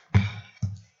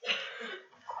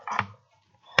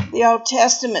The Old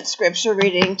Testament scripture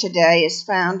reading today is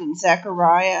found in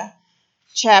Zechariah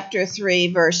chapter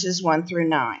 3, verses 1 through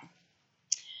 9.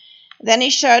 Then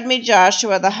he showed me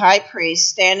Joshua the high priest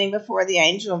standing before the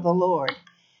angel of the Lord,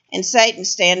 and Satan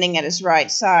standing at his right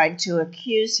side to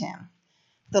accuse him.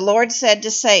 The Lord said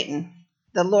to Satan,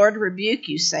 "The Lord rebuke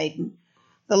you, Satan.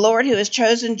 The Lord who has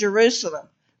chosen Jerusalem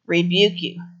rebuke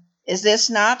you. Is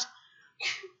not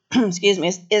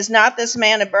this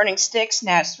man a burning stick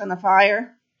snatched from the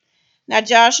fire?" Now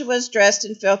Joshua was dressed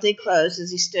in filthy clothes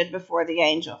as he stood before the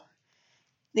angel.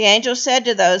 The angel said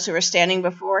to those who were standing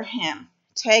before him,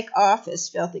 "Take off his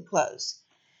filthy clothes."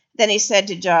 Then he said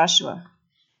to Joshua,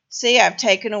 "See, I've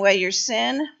taken away your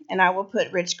sin, and I will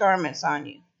put rich garments on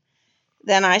you."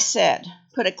 Then I said,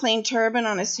 "Put a clean turban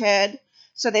on his head."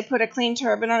 So they put a clean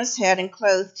turban on his head and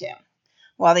clothed him,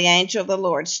 while the angel of the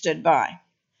Lord stood by.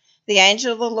 The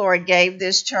angel of the Lord gave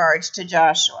this charge to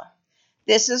Joshua.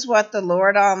 "This is what the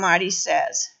Lord Almighty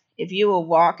says. If you will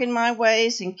walk in my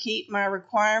ways and keep my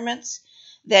requirements,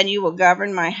 then you will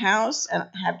govern my house and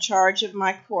have charge of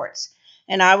my courts,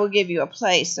 and I will give you a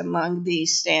place among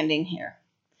these standing here.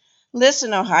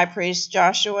 Listen, O high priest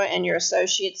Joshua, and your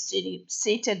associates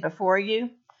seated before you,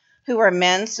 who are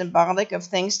men symbolic of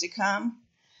things to come.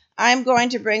 I am going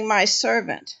to bring my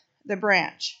servant, the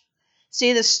branch.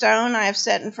 See the stone I have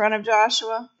set in front of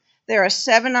Joshua? There are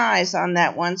 7 eyes on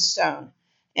that one stone,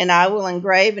 and I will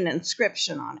engrave an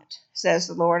inscription on it, says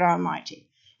the Lord Almighty,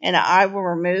 and I will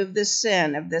remove the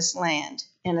sin of this land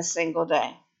in a single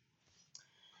day."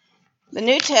 The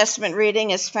New Testament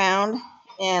reading is found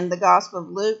in the Gospel of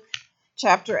Luke,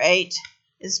 chapter 8,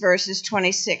 is verses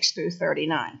 26 through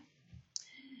 39.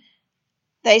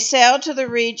 They sailed to the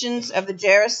regions of the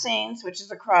Gerasenes, which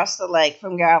is across the lake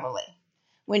from Galilee.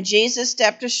 When Jesus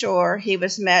stepped ashore, he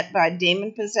was met by a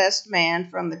demon-possessed man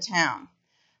from the town.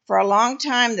 For a long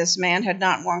time this man had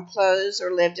not worn clothes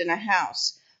or lived in a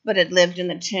house, but had lived in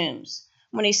the tombs.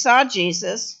 When he saw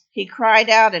Jesus, he cried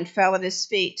out and fell at his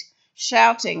feet,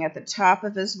 shouting at the top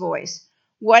of his voice,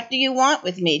 "What do you want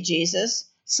with me, Jesus,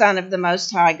 Son of the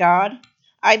Most High God?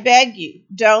 I beg you,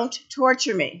 don't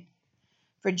torture me."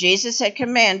 For Jesus had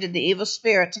commanded the evil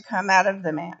spirit to come out of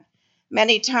the man.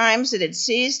 Many times it had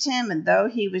seized him, and though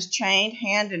he was chained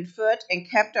hand and foot and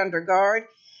kept under guard,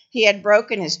 he had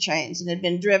broken his chains and had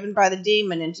been driven by the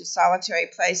demon into solitary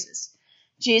places.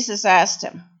 Jesus asked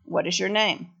him, "What is your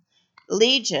name?"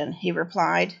 "Legion," he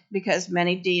replied, because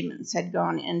many demons had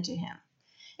gone into him.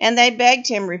 And they begged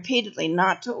him repeatedly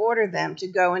not to order them to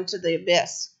go into the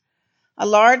abyss. A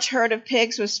large herd of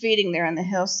pigs was feeding there on the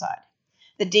hillside.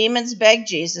 The demons begged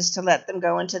Jesus to let them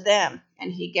go into them,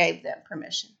 and he gave them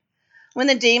permission. When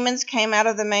the demons came out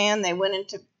of the man, they went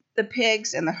into the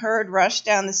pigs, and the herd rushed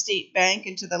down the steep bank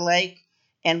into the lake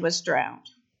and was drowned.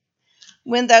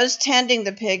 When those tending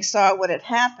the pigs saw what had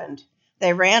happened,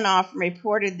 they ran off and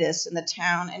reported this in the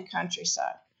town and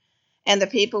countryside. And the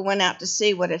people went out to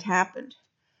see what had happened.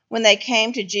 When they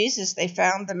came to Jesus, they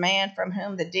found the man from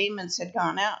whom the demons had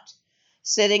gone out,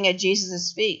 sitting at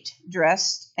Jesus' feet,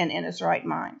 dressed and in his right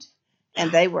mind.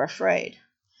 And they were afraid.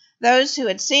 Those who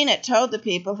had seen it told the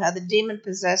people how the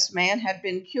demon-possessed man had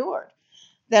been cured.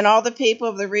 Then all the people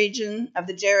of the region of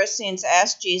the Gerasenes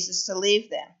asked Jesus to leave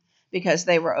them, because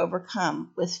they were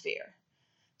overcome with fear.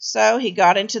 So he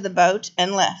got into the boat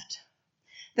and left.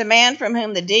 The man from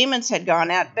whom the demons had gone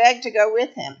out begged to go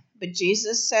with him, but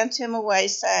Jesus sent him away,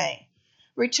 saying,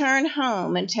 "Return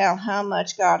home and tell how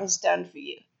much God has done for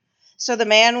you." So the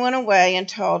man went away and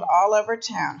told all over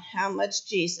town how much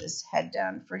Jesus had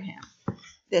done for him.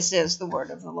 This is the word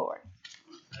of the Lord.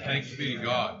 Thanks be to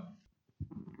God.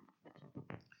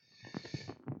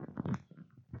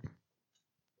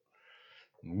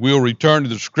 We'll return to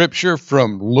the scripture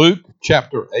from Luke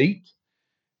chapter 8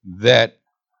 that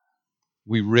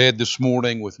we read this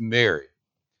morning with Mary.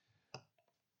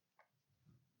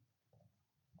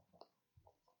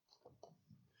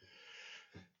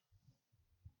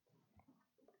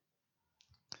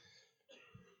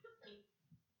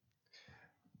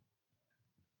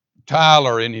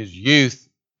 Tyler, in his youth,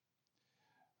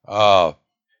 will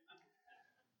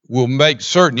make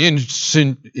certain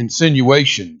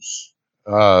insinuations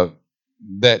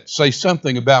that say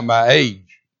something about my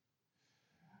age.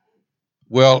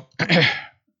 Well,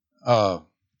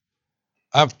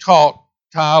 I've taught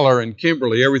Tyler and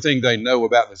Kimberly everything they know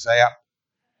about this app,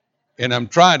 and I'm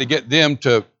trying to get them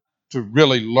to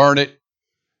really learn it.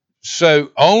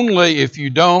 So only if you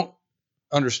don't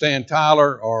understand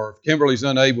Tyler or if Kimberly's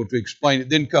unable to explain it,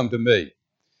 then come to me,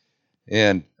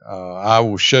 and I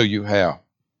will show you how.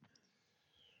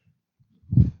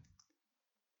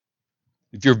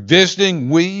 If you're visiting,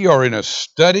 we are in a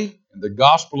study in the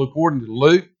Gospel according to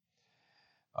Luke.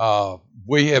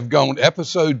 We have gone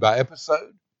episode by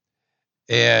episode,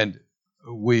 and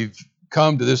we've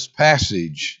come to this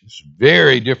passage, this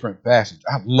very different passage.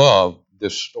 I love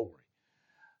this story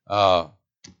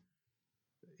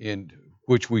in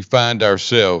which we find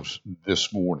ourselves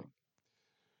this morning.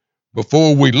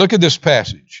 Before we look at this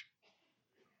passage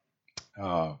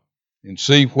and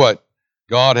see what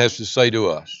God has to say to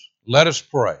us, let us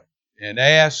pray and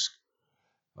ask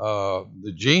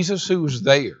the Jesus who was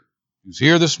there, who's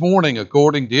here this morning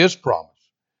according to his promise.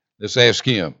 Let's ask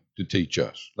him to teach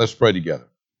us. Let's pray together.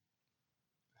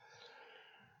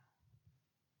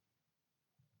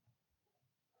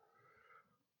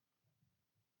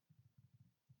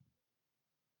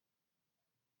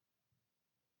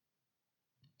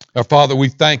 Our Father, we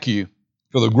thank you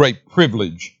for the great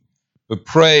privilege of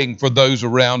praying for those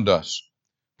around us,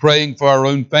 praying for our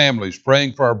own families,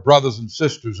 praying for our brothers and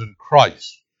sisters in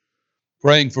Christ,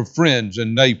 praying for friends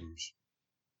and neighbors.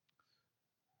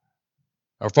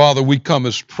 Our Father, we come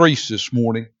as priests this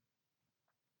morning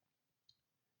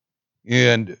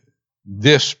in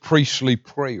this priestly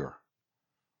prayer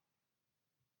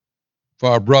for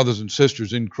our brothers and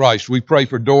sisters in Christ. We pray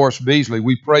for Doris Beasley.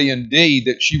 We pray indeed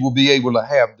that she will be able to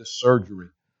have this surgery.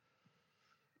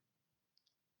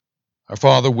 Our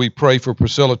Father, we pray for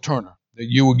Priscilla Turner, that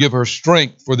you will give her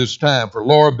strength for this time. For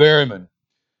Laura Berryman,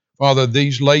 Father,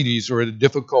 these ladies are at a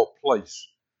difficult place.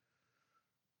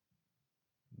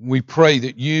 We pray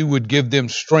that you would give them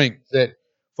strength, that,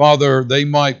 Father, they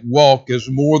might walk as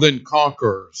more than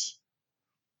conquerors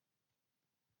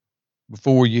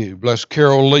before you. Bless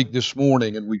Carol Leake this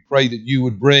morning, and we pray that you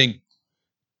would bring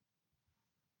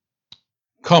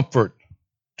comfort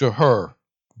to her,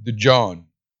 to John.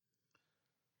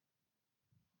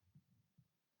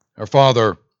 Our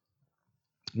Father,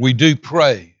 we do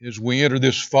pray as we enter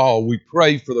this fall, we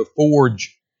pray for the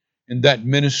Forge and that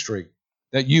ministry,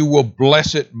 that you will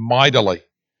bless it mightily.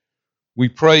 We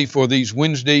pray for these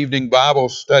Wednesday evening Bible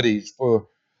studies for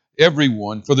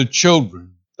everyone, for the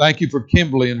children. Thank you for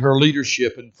Kimberly and her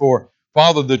leadership, and for,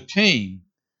 Father, the team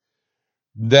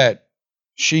that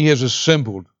she has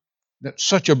assembled. That's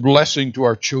such a blessing to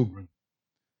our children.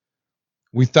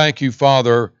 We thank you,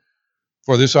 Father,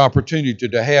 for this opportunity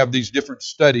to have these different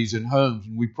studies in homes.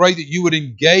 And we pray that you would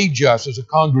engage us as a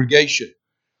congregation,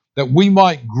 that we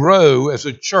might grow as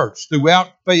a church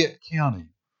throughout Fayette County.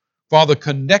 Father,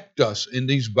 connect us in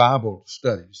these Bible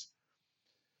studies.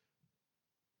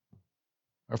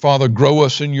 Our Father, grow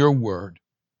us in your word.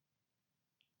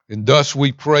 And thus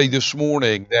we pray this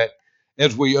morning that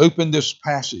as we open this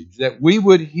passage, that we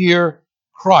would hear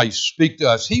Christ speak to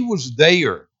us. He was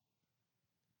there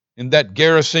in that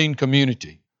Gerasene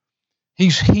community.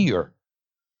 He's here.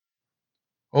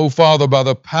 Oh, Father, by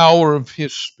the power of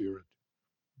his Spirit,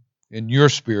 in your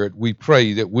Spirit, we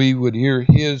pray that we would hear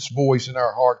his voice in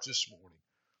our hearts this morning.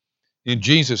 In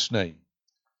Jesus' name,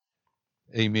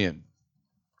 amen.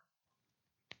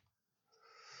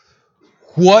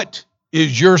 What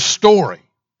is your story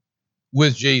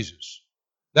with Jesus?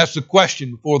 That's the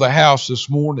question before the house this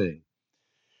morning.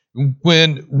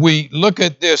 When we look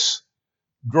at this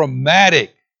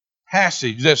dramatic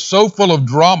passage that's so full of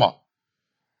drama,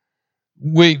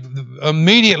 we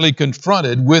immediately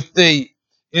confronted with the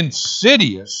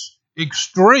insidious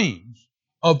extremes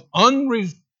of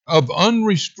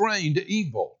unrestrained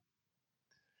evil.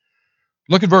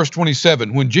 Look at verse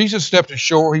 27. When Jesus stepped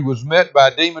ashore, he was met by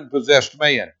a demon-possessed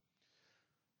man.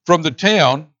 From the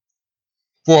town,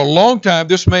 for a long time,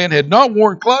 this man had not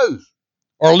worn clothes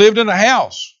or lived in a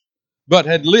house, but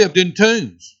had lived in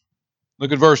tombs.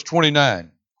 Look at verse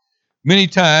 29. Many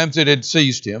times it had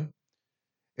seized him,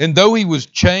 and though he was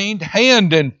chained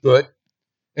hand and foot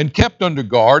and kept under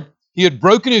guard, he had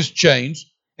broken his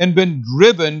chains and been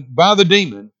driven by the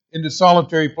demon into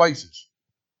solitary places.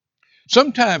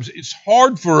 Sometimes it's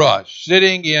hard for us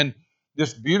sitting in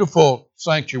this beautiful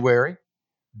sanctuary,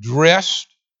 dressed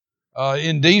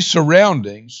in these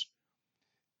surroundings.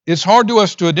 It's hard to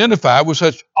us to identify with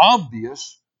such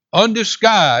obvious,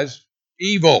 undisguised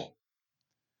evil.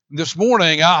 This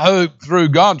morning, I hope through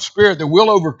God's Spirit that we'll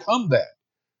overcome that.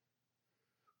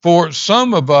 For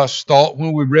some of us thought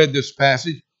when we read this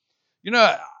passage,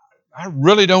 I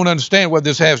really don't understand what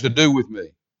this has to do with me.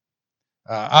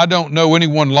 I don't know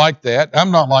anyone like that.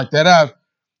 I'm not like that.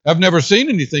 I've never seen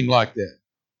anything like that.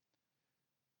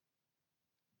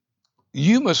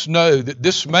 You must know that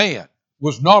this man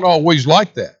was not always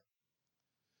like that.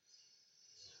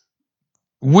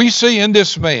 We see in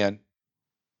this man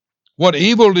what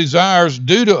evil desires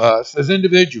do to us as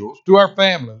individuals, to our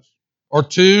families, or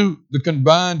to the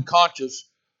combined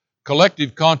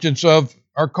collective conscience of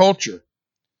our culture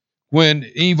when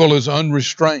evil is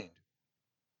unrestrained.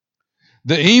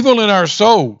 The evil in our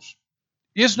souls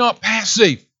is not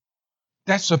passive.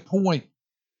 That's the point.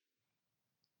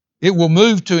 It will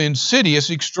move to insidious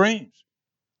extremes.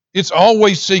 It's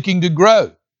always seeking to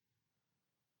grow.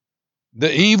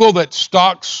 The evil that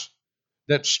stalks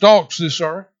this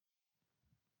earth,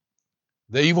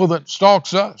 the evil that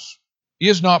stalks us,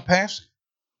 is not passive.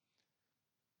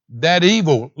 That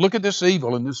evil, look at this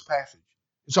evil in this passage.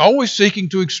 It's always seeking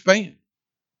to expand.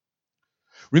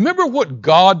 Remember what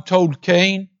God told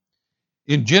Cain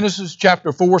in Genesis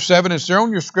chapter 4:7? It's there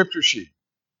on your scripture sheet.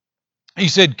 He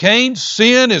said, Cain,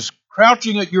 sin is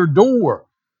crouching at your door,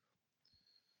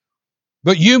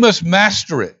 but you must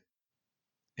master it.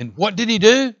 And what did he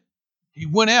do? He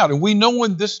went out, and we know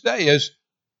him this day as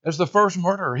the first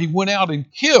murderer. He went out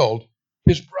and killed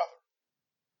his brother.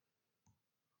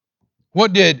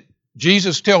 What did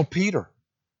Jesus tell Peter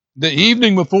the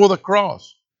evening before the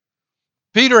cross?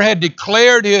 Peter had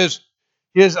declared his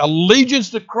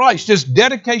allegiance to Christ, his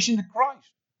dedication to Christ.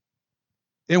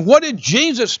 And what did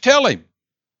Jesus tell him?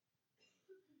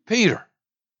 Peter,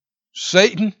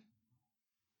 Satan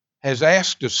has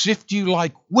asked to sift you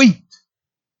like wheat.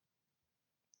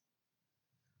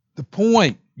 The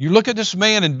point, you look at this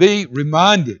man and be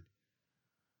reminded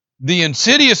the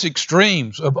insidious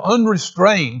extremes of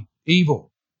unrestrained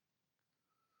evil.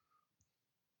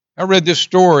 I read this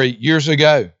story years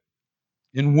ago,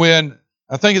 and when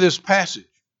I think of this passage,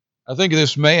 I think of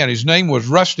this man. His name was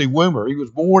Rusty Wimmer. He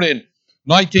was born in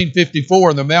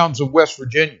 1954 in the mountains of West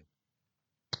Virginia.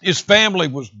 His family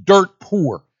was dirt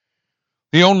poor.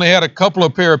 He only had a couple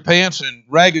of pair of pants and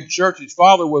ragged shirts. His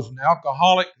father was an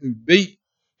alcoholic who beat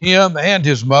him and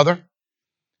his mother.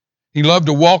 He loved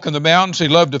to walk in the mountains. He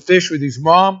loved to fish with his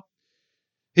mom.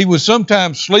 He would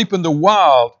sometimes sleep in the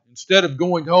wild instead of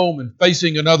going home and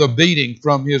facing another beating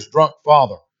from his drunk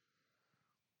father.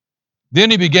 Then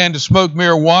he began to smoke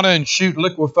marijuana and shoot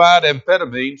liquefied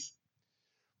amphetamines.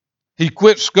 He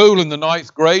quit school in the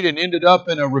 9th grade and ended up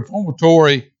in a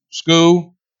reformatory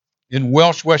school in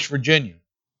Welch, West Virginia.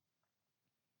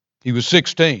 He was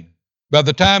 16. By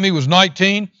the time he was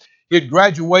 19, he had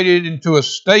graduated into a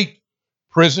state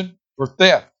prison for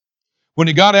theft. When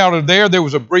he got out of there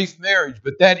was a brief marriage,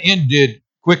 but that ended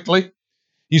quickly.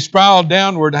 He spiraled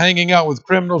downward, hanging out with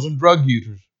criminals and drug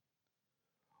users.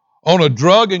 On a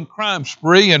drug and crime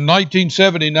spree in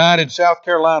 1979 in South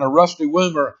Carolina, Rusty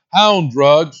Wimmer, high on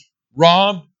drugs,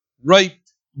 robbed,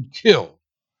 raped, and killed.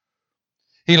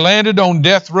 He landed on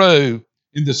death row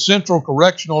in the Central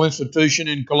Correctional Institution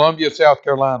in Columbia, South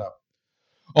Carolina.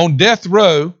 On death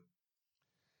row,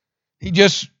 he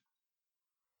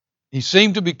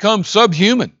seemed to become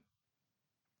subhuman.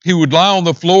 He would lie on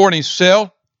the floor in his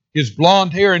cell. His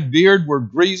blonde hair and beard were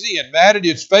greasy and matted.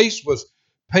 His face was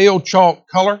pale chalk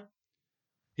color.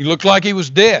 He looked like he was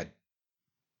dead.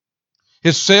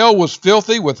 His cell was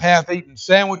filthy with half-eaten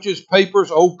sandwiches,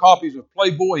 papers, old copies of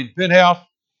Playboy and Penthouse.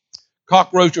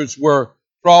 Cockroaches were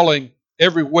crawling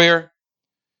everywhere,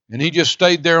 and he just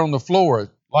stayed there on the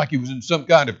floor like he was in some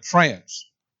kind of trance.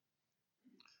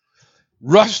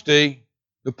 Rusty,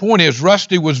 the point is,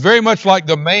 Rusty was very much like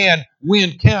the man we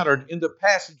encountered in the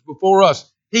passage before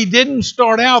us. He didn't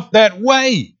start out that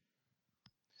way.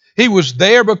 He was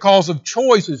there because of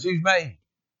choices he made.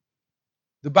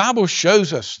 The Bible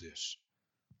shows us this.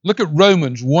 Look at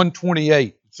Romans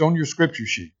 1:28. It's on your scripture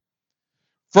sheet.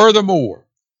 Furthermore,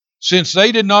 since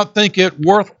they did not think it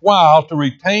worthwhile to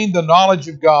retain the knowledge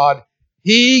of God,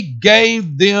 He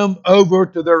gave them over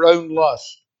to their own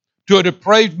lusts, to a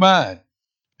depraved mind,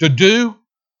 to do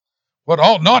what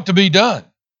ought not to be done.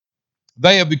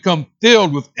 They have become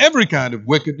filled with every kind of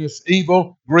wickedness,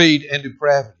 evil, greed, and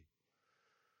depravity.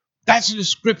 That's a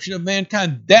description of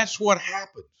mankind. That's what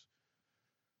happens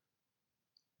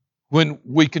when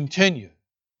we continue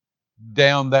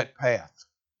down that path.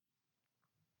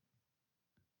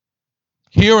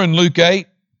 Here in Luke 8,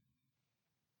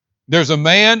 there's a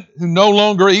man who no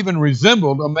longer even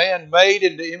resembled a man made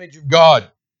in the image of God.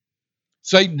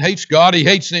 Satan hates God. He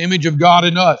hates the image of God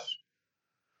in us.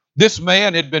 This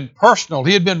man had been personal.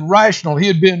 He had been rational. He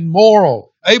had been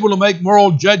moral, able to make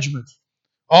moral judgments,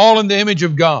 all in the image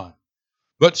of God.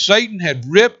 But sin had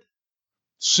ripped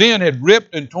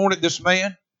and torn at this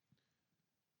man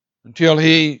until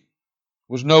he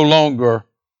was no longer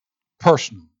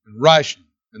personal and rational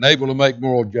and able to make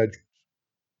moral judgments.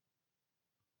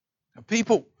 Now,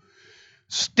 people,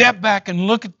 step back and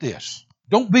look at this.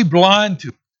 Don't be blind to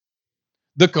it.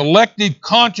 The collective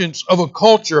conscience of a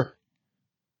culture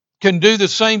can do the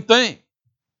same thing.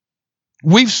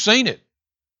 We've seen it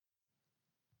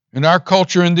in our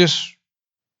culture in this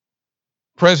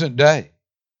present day.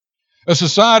 A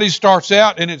society starts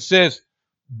out and it says,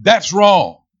 that's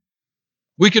wrong.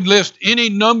 We could list any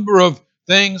number of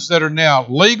things that are now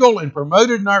legal and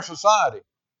promoted in our society.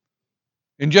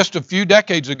 And just a few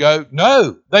decades ago,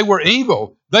 no, they were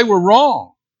evil. They were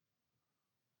wrong.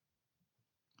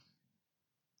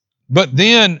 But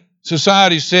then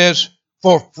society says,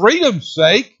 for freedom's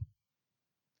sake,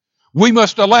 we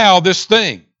must allow this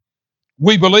thing.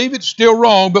 We believe it's still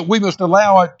wrong, but we must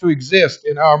allow it to exist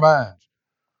in our minds.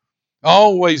 I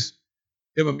always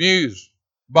am amused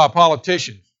by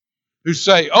politicians who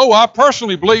say, oh, I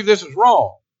personally believe this is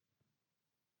wrong,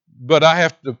 but I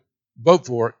have to vote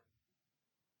for it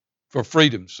for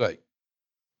freedom's sake.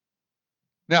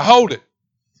 Now hold it.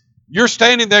 You're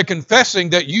standing there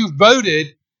confessing that you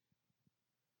voted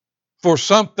for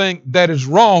something that is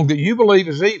wrong, that you believe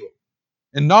is evil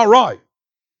and not right.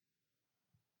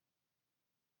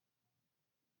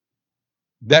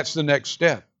 That's the next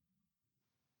step.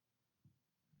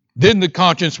 Then the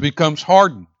conscience becomes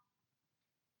hardened.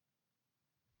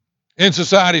 And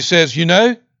society says, you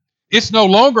know, it's no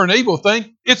longer an evil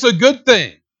thing, it's a good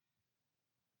thing.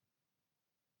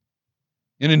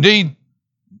 And indeed,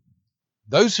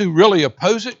 those who really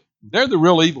oppose it, they're the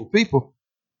real evil people.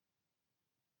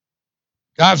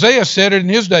 Isaiah said it in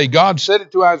his day. God said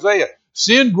it to Isaiah.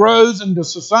 Sin grows into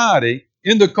society,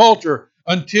 into culture,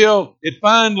 until it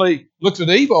finally looks at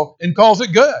evil and calls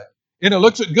it good. And it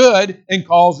looks at good and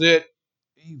calls it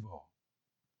evil.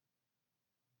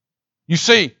 You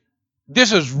see,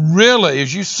 this is really,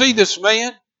 as you see this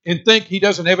man and think he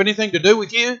doesn't have anything to do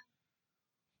with you,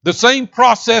 the same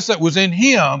process that was in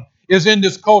him is in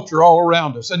this culture all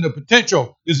around us, and the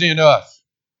potential is in us.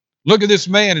 Look at this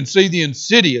man and see the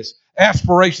insidious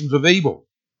aspirations of evil.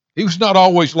 He was not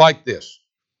always like this.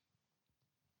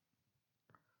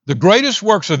 The greatest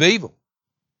works of evil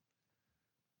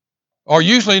are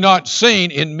usually not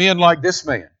seen in men like this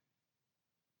man.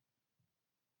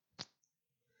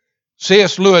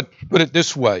 C.S. Lewis put it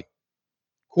this way,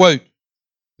 quote,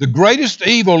 the greatest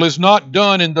evil is not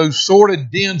done in those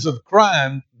sordid dens of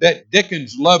crime that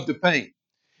Dickens loved to paint.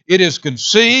 It is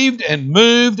conceived and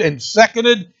moved and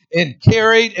seconded and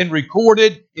carried and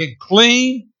recorded in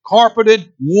clean,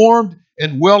 carpeted, warmed,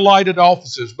 and well-lighted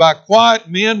offices by quiet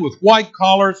men with white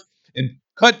collars and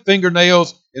cut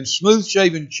fingernails and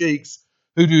smooth-shaven cheeks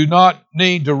who do not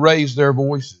need to raise their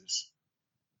voices.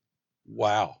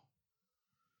 Wow.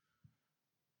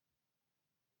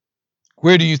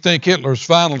 Where do you think Hitler's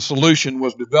final solution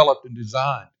was developed and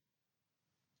designed?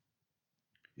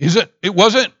 It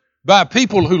wasn't by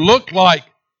people who looked like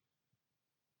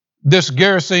this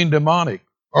Gerasene demonic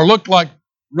or looked like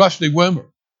Rusty Wimmer.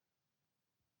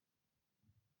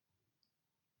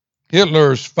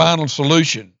 Hitler's final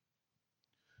solution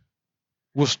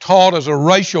was taught as a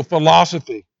racial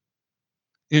philosophy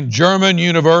in German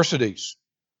universities,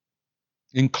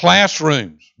 in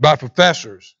classrooms by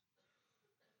professors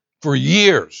for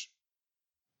years.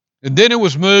 And then it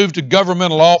was moved to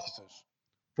governmental offices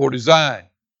for design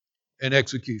and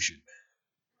execution.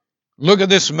 Look at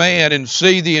this man and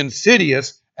see the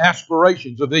insidious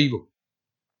aspirations of evil.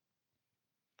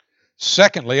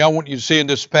 Secondly, I want you to see in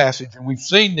this passage, and we've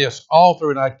seen this all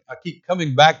through, and I keep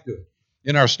coming back to it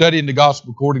in our study in the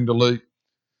Gospel according to Luke.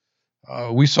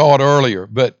 We saw it earlier,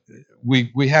 but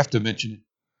we have to mention it.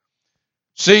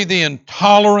 See the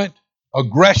intolerant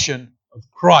aggression of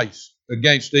Christ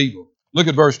against evil. Look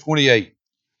at verse 28.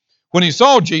 When he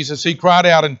saw Jesus, he cried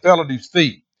out and fell at his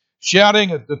feet,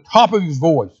 shouting at the top of his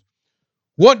voice,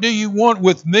 what do you want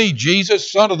with me,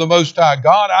 Jesus, Son of the Most High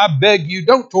God? I beg you,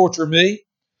 don't torture me.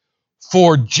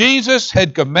 For Jesus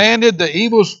had commanded the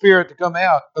evil spirit to come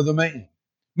out of the man.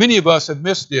 Many of us have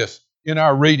missed this in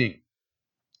our reading.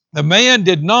 The man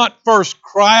did not first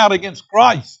cry out against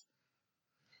Christ.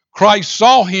 Christ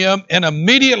saw him and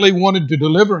immediately wanted to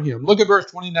deliver him. Look at verse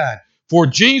 29. For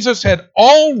Jesus had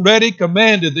already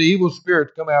commanded the evil spirit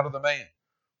to come out of the man.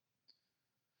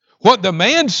 What the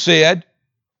man said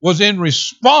was in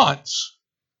response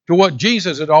to what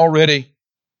Jesus had already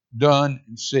done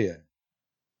and said.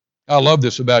 I love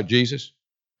this about Jesus.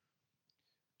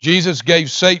 Jesus gave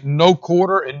Satan no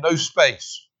quarter and no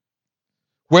space.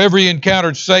 Wherever he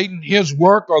encountered Satan, his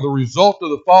work or the result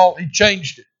of the fall, he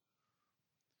changed it.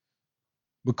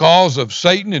 Because of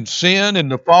Satan and sin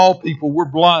and the fall, people were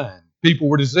blind. People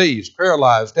were diseased,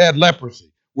 paralyzed, had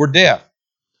leprosy, were deaf.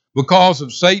 Because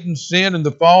of Satan's sin and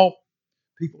the fall,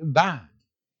 people died.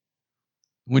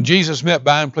 When Jesus met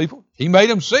blind people, he made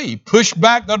them see. He pushed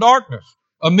back the darkness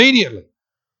immediately.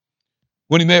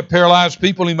 When he met paralyzed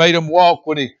people, he made them walk.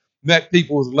 When he met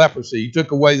people with leprosy, he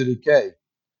took away the decay.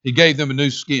 He gave them a new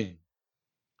skin.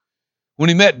 When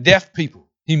he met deaf people,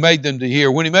 he made them to hear.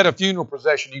 When he met a funeral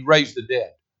procession, he raised the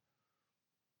dead.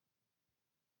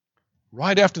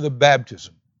 Right after the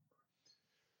baptism,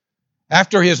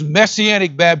 after his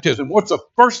messianic baptism, what's the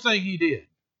first thing he did?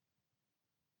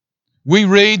 We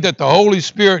read that the Holy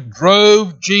Spirit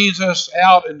drove Jesus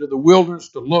out into the wilderness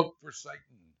to look for Satan.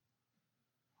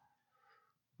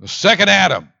 The second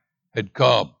Adam had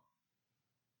come.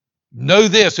 Know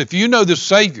this, if you know the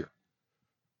Savior,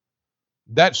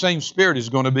 that same Spirit is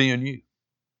going to be in you.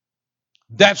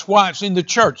 That's why it's in the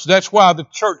church. That's why the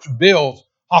church builds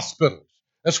hospitals.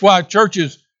 That's why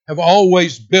churches have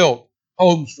always built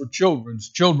homes for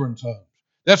children's homes.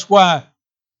 That's why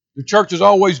the church has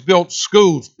always built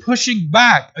schools, pushing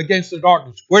back against the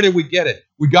darkness. Where did we get it?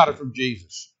 We got it from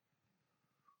Jesus.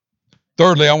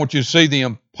 Thirdly, I want you to see the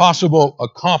impossible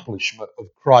accomplishment of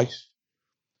Christ.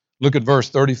 Look at verse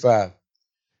 35.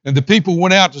 And the people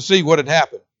went out to see what had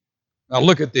happened. Now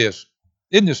look at this.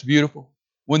 Isn't this beautiful?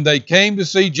 When they came to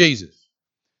see Jesus,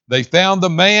 they found the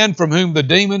man from whom the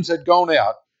demons had gone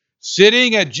out,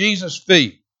 sitting at Jesus'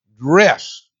 feet,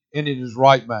 dressed and in his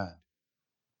right mind.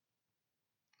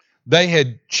 They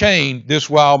had chained this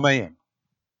wild man,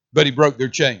 but he broke their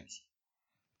chains.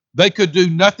 They could do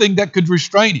nothing that could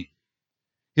restrain him.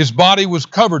 His body was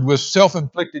covered with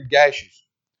self-inflicted gashes.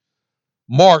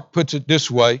 Mark puts it this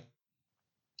way,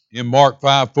 in Mark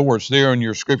 5:4, it's there on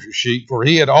your scripture sheet, for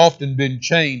he had often been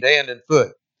chained hand and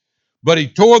foot. But he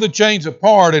tore the chains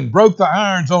apart and broke the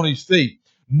irons on his feet.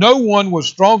 No one was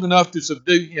strong enough to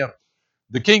subdue him.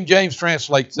 The King James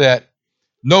translates that,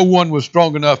 no one was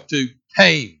strong enough to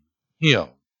tame him.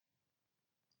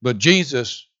 But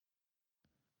Jesus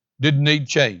didn't need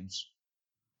chains.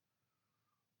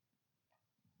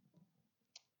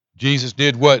 Jesus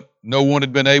did what no one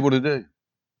had been able to do.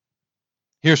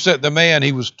 Here sat the man.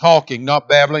 He was talking, not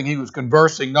babbling. He was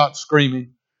conversing, not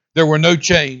screaming. There were no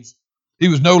chains. He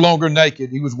was no longer naked.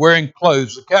 He was wearing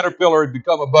clothes. The caterpillar had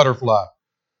become a butterfly.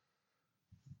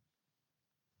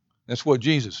 That's what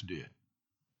Jesus did.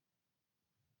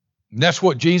 And that's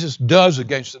what Jesus does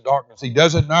against the darkness. He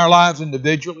does it in our lives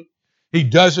individually. He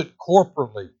does it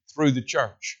corporately through the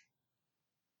church.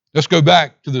 Let's go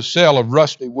back to the cell of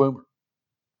Rusty Woomer.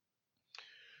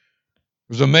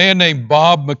 There was a man named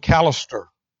Bob McAllister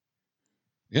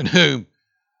in whom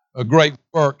a great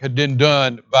work had been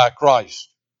done by Christ.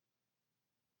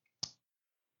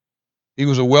 He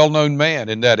was a well-known man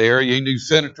in that area. He knew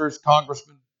senators,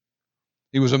 congressmen.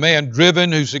 He was a man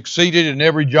driven who succeeded in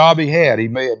every job he had. He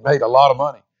had made a lot of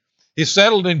money. He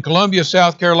settled in Columbia,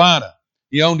 South Carolina.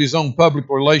 He owned his own public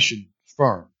relations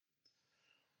firm.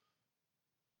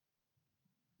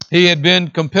 He had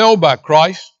been compelled by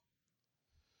Christ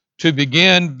to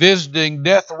begin visiting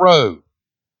death row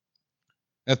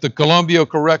at the Columbia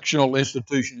Correctional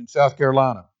Institution in South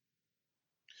Carolina.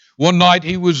 One night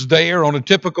he was there on a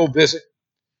typical visit.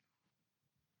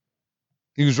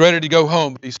 He was ready to go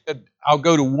home, but he said, I'll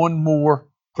go to one more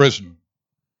prisoner.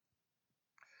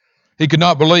 He could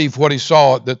not believe what he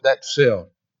saw at that cell.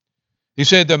 He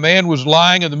said the man was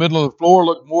lying in the middle of the floor,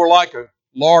 looked more like a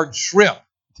large shrimp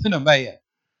than a man.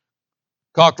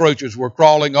 Cockroaches were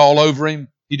crawling all over him.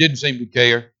 He didn't seem to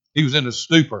care. He was in a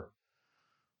stupor.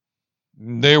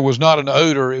 There was not an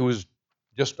odor. It was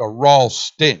just a raw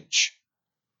stench.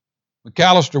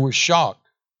 McAllister was shocked.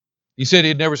 He said he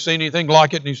had never seen anything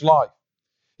like it in his life.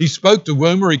 He spoke to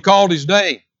Woomer. He called his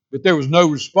name, but there was no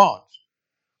response.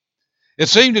 It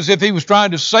seemed as if he was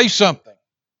trying to say something,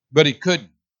 but he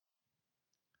couldn't.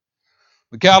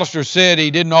 McAllister said he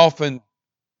didn't often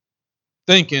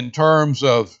think in terms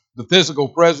of the physical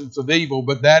presence of evil,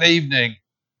 but that evening,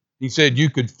 he said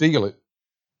you could feel it.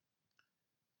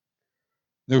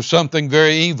 There was something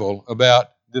very evil about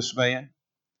this man.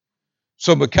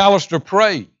 So McAllister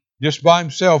prayed just by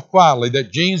himself quietly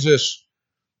that Jesus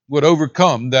would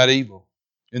overcome that evil.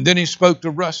 And then he spoke to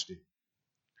Rusty.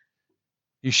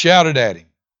 He shouted at him,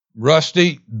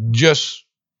 Rusty, just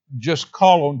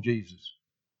call on Jesus.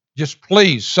 Just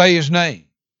please say his name.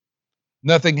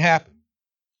 Nothing happened.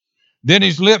 Then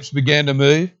his lips began to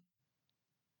move.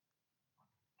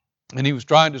 And he was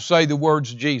trying to say the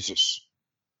words Jesus.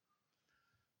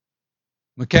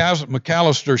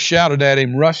 McAllister shouted at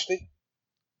him, Rusty,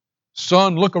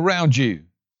 son, look around you.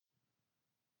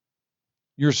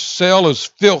 Your cell is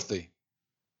filthy,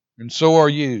 and so are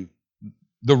you.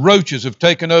 The roaches have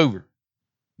taken over.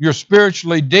 You're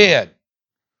spiritually dead.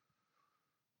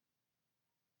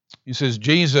 He says,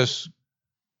 Jesus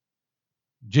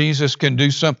can do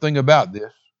something about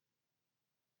this.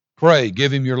 Pray,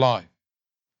 give him your life.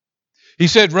 He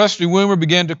said Rusty Woomer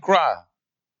began to cry.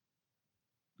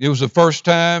 It was the first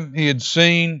time he had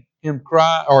seen him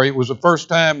cry, or it was the first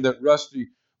time that Rusty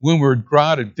Wimmer had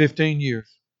cried in 15 years.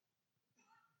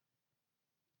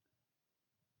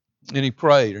 And he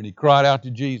prayed, and he cried out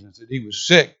to Jesus that he was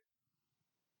sick,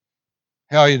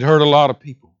 how he had hurt a lot of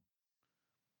people.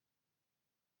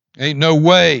 Ain't no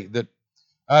way that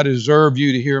I deserve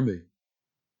you to hear me.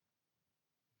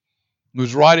 It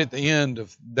was right at the end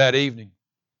of that evening.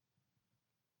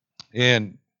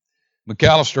 And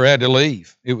McAllister had to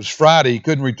leave. It was Friday. He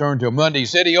couldn't return till Monday. He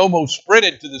said he almost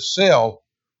sprinted to the cell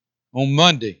on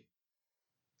Monday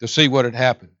to see what had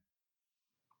happened.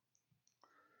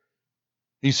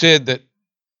 He said that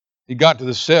he got to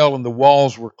the cell and the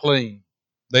walls were clean.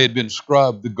 They had been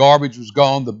scrubbed. The garbage was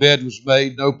gone. The bed was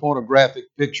made. No pornographic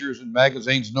pictures and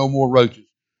magazines. No more roaches.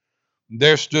 And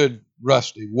there stood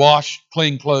Rusty, washed,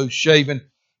 clean clothes, shaven,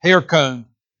 hair combed.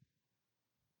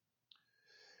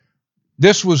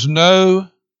 This was no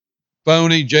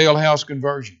phony jailhouse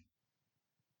conversion.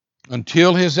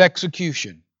 Until his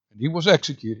execution, and he was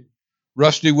executed,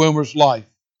 Rusty Wimmer's life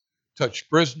touched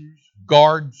prisoners,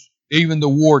 guards, even the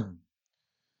warden.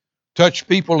 Touched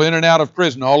people in and out of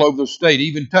prison all over the state,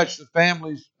 even touched the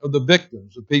families of the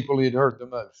victims, the people he had hurt the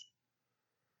most.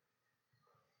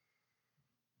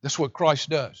 That's what Christ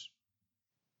does.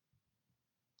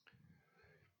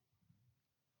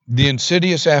 The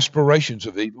insidious aspirations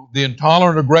of evil, the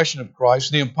intolerant aggression of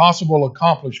Christ, the impossible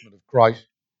accomplishment of Christ.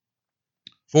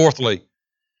 Fourthly,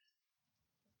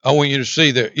 I want you to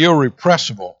see the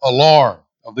irrepressible alarm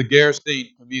of the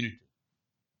Gerasene community.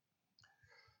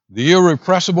 The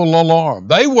irrepressible alarm.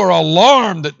 They were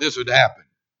alarmed that this would happen.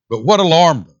 But what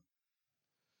alarmed them?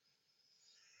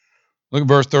 Look at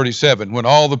verse 37. When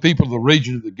all the people of the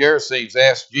region of the Gerasenes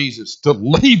asked Jesus to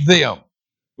leave them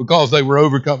because they were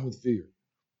overcome with fear.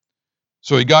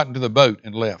 So he got into the boat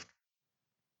and left.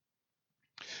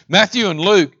 Matthew and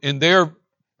Luke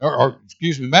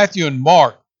Matthew and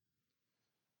Mark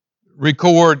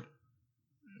record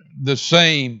the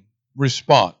same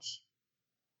response.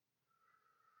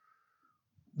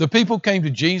 The people came to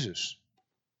Jesus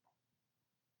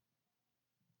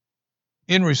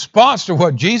in response to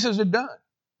what Jesus had done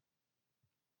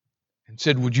and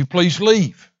said, would you please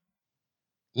leave?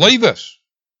 Leave us.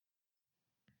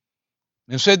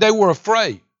 And said they were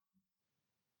afraid.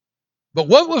 But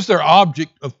what was their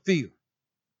object of fear?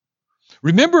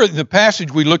 Remember in the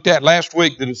passage we looked at last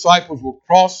week, the disciples were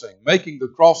making the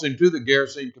crossing to the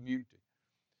Gerasene community.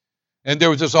 And there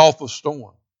was this awful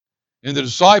storm. And the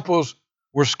disciples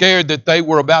were scared that they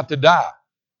were about to die.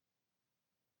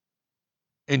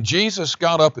 And Jesus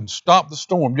got up and stopped the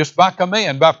storm just by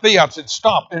command, by fiat, said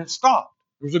stop, and it stopped.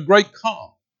 There was a great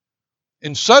calm.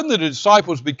 And suddenly the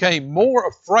disciples became more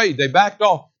afraid. They backed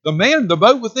off. The man in the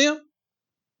boat with them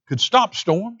could stop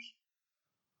storms.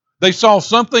 They saw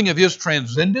something of his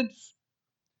transcendence,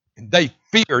 and they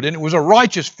feared, and it was a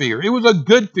righteous fear. It was a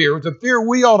good fear. It was a fear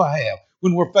we ought to have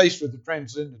when we're faced with the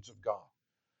transcendence of God.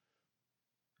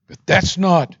 But that's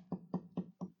not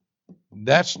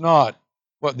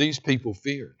what these people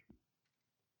feared.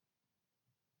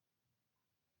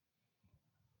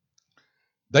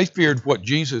 They feared what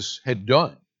Jesus had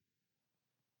done.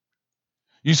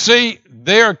 You see,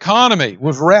 their economy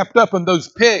was wrapped up in those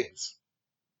pigs.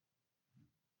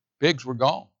 Pigs were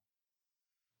gone.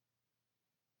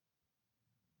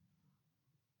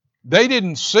 They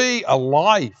didn't see a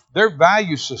life. Their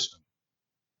value system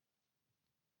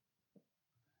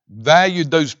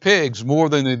valued those pigs more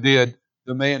than they did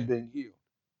the man being healed.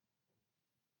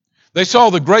 They saw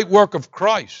the great work of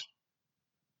Christ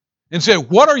and said,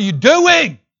 what are you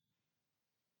doing?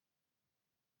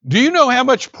 Do you know how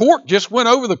much pork just went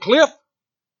over the cliff?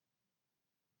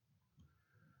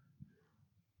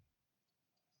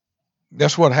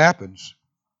 That's what happens.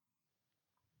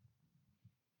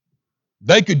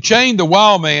 They could chain the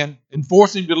wild man and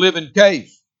force him to live in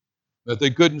caves, but they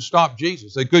couldn't stop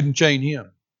Jesus. They couldn't chain him.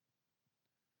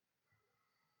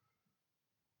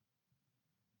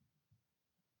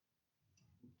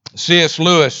 C.S.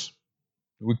 Lewis,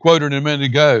 we quoted a minute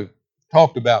ago,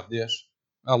 talked about this.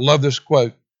 I love this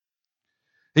quote.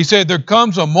 He said, there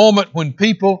comes a moment when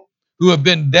people who have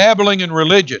been dabbling in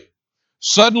religion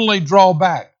suddenly draw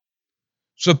back.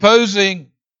 Suppose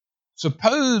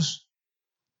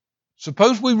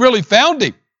we really found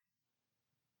him.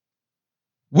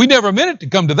 We never meant it to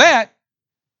come to that.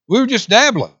 We were just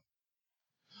dabbling.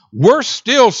 We're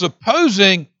still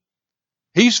supposing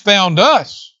he's found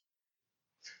us.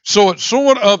 So it's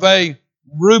sort of a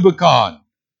Rubicon.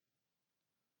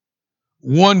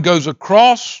 One goes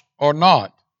across or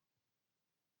not.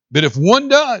 But if one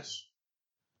does,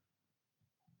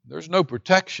 there's no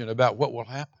protection about what will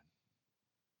happen.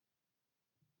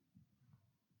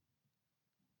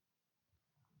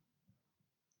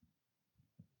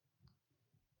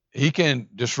 He can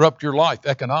disrupt your life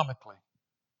economically.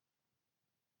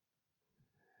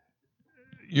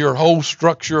 Your whole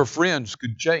structure of friends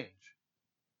could change.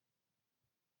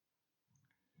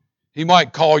 He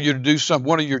might call you to do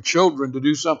one of your children to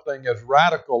do something as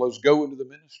radical as go into the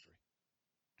ministry,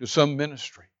 to some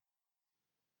ministry.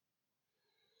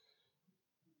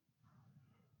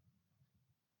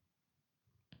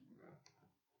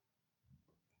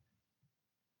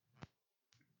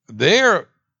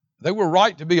 They were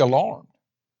right to be alarmed.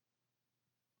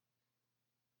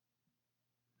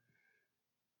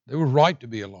 They were right to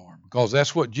be alarmed because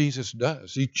that's what Jesus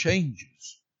does. He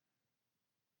changes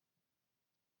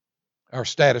our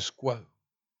status quo.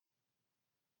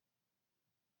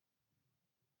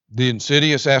 The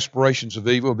insidious aspirations of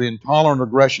evil, the intolerant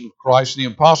aggression of Christ, the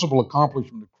impossible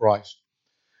accomplishment of Christ,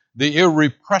 the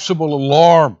irrepressible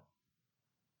alarm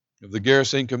of the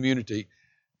Gerasene community.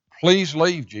 Please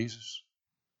leave, Jesus.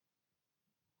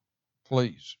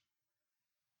 Please.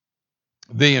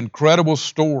 The incredible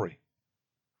story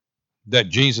that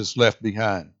Jesus left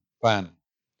behind. Finally.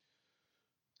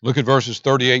 Look at verses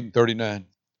 38 and 39.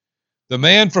 The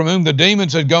man from whom the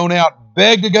demons had gone out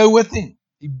begged to go with him.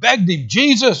 He begged him.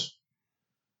 Jesus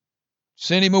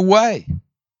sent him away.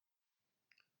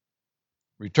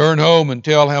 Return home and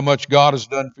tell how much God has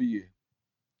done for you.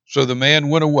 So the man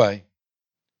went away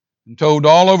and told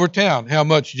all over town how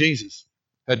much Jesus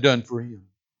had done for him.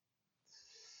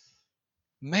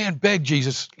 Man begged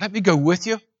Jesus, let me go with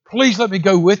you. Please let me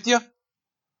go with you.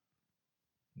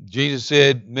 Jesus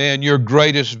said, man, your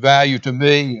greatest value to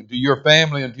me and to your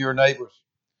family and to your neighbors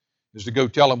is to go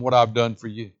tell them what I've done for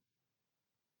you.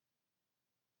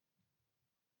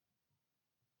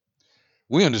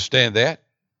 We understand that.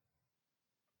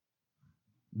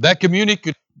 That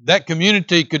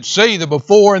community could see the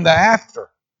before and the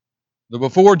after. The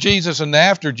before Jesus and the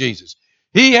after Jesus.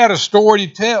 He had a story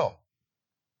to tell.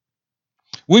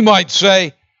 We might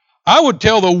say, I would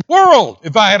tell the world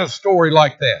if I had a story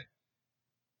like that.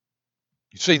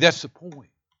 You see, that's the point.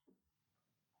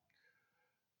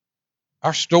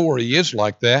 Our story is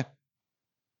like that.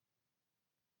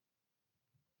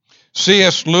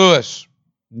 C.S. Lewis,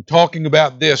 in talking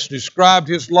about this, described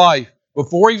his life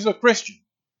before he was a Christian.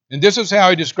 And this is how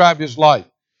he described his life.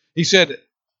 He said,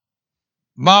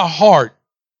 my heart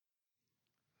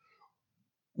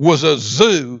was a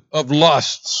zoo of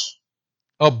lusts,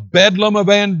 a bedlam of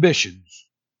ambitions,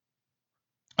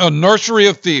 a nursery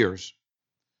of fears,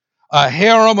 a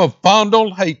harem of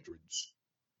fondled hatreds.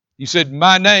 He said,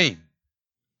 my name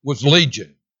was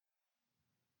Legion.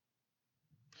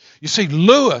 You see,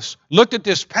 Lewis looked at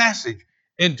this passage,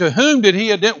 and with whom did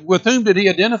he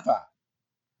identify?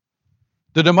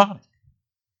 The demonic.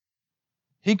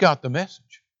 He got the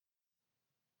message.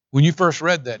 When you first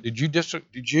read that, did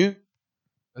you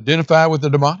identify with the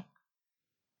demonic?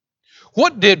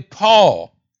 What did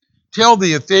Paul tell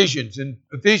the Ephesians in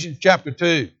Ephesians chapter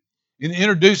 2 in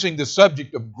introducing the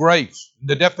subject of grace,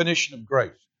 the definition of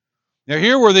grace? Now,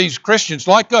 here were these Christians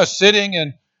like us sitting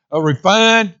in a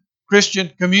refined Christian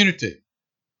community.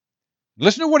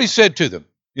 Listen to what he said to them.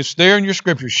 It's there in your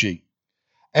scripture sheet.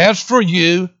 As for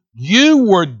you, you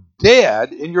were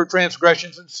dead in your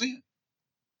transgressions and sin,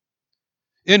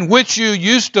 in which you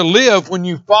used to live when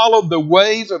you followed the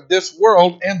ways of this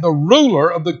world and the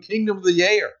ruler of the kingdom of the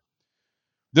air,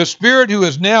 the spirit who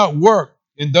is now at work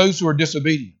in those who are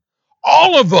disobedient.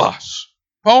 All of us,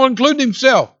 Paul including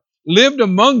himself, lived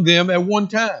among them at one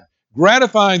time,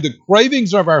 gratifying the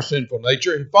cravings of our sinful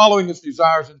nature and following its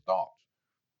desires and thoughts.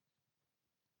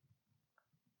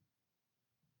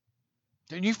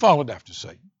 Then you followed after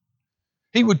Satan.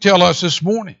 He would tell us this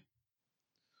morning,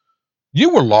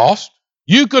 you were lost.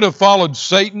 You could have followed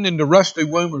Satan into Rusty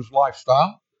Woomer's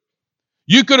lifestyle.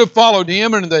 You could have followed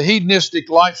him into the hedonistic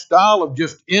lifestyle of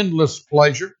just endless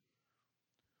pleasure.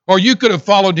 Or you could have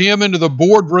followed him into the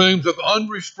boardrooms of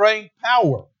unrestrained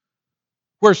power,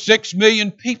 where 6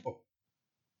 million people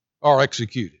are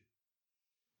executed.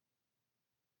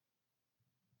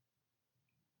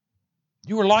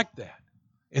 You were like that.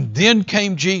 And then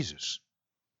came Jesus,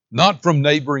 not from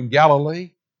neighboring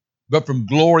Galilee, but from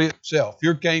glory itself.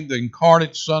 Here came the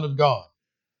incarnate Son of God.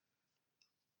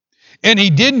 And he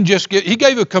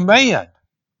gave a command,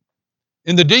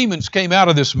 and the demons came out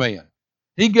of this man.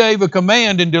 He gave a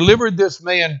command and delivered this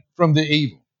man from the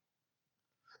evil.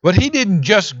 But he didn't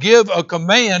just give a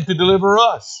command to deliver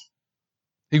us.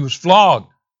 He was flogged.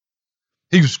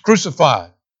 He was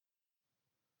crucified.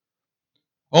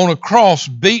 On a cross,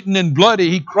 beaten and bloody,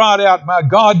 he cried out, my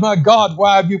God,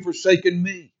 why have you forsaken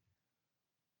me?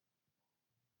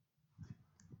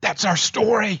 That's our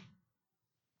story.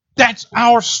 That's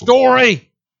our story.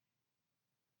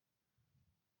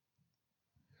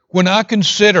 When I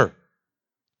consider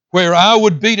where I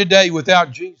would be today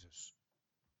without Jesus,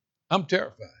 I'm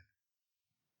terrified.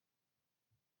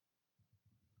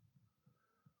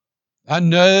 I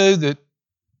know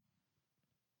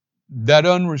that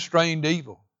unrestrained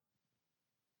evil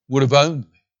would have owned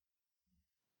me.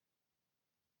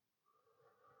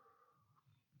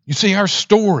 You see, our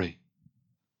story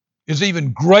is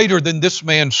even greater than this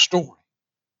man's story.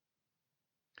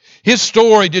 His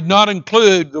story did not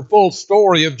include the full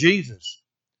story of Jesus.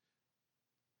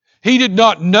 He did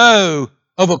not know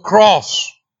of a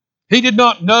cross. He did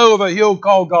not know of a hill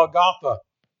called Golgotha.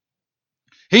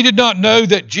 He did not know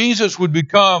that Jesus would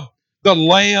become the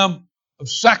Lamb of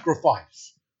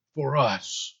sacrifice for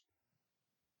us.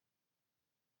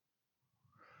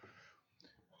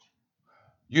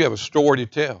 You have a story to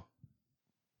tell.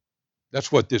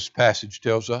 That's what this passage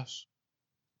tells us.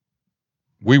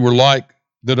 We were like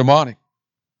the demonic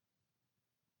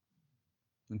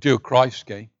until Christ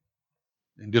came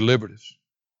and delivered us.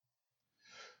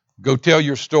 Go tell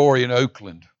your story in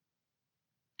Oakland.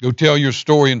 Go tell your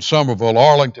story in Somerville,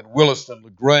 Arlington, Williston,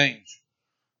 LaGrange,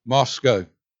 Moscow,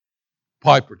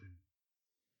 Piperton.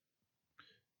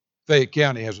 Fayette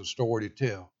County has a story to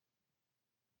tell.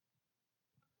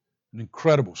 An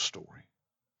incredible story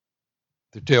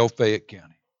to tell Fayette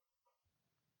County.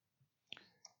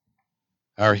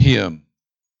 Our hymn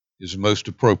is most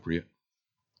appropriate.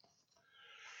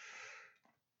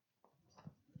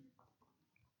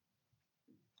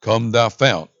 Come thou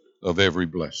fount of every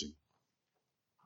blessing.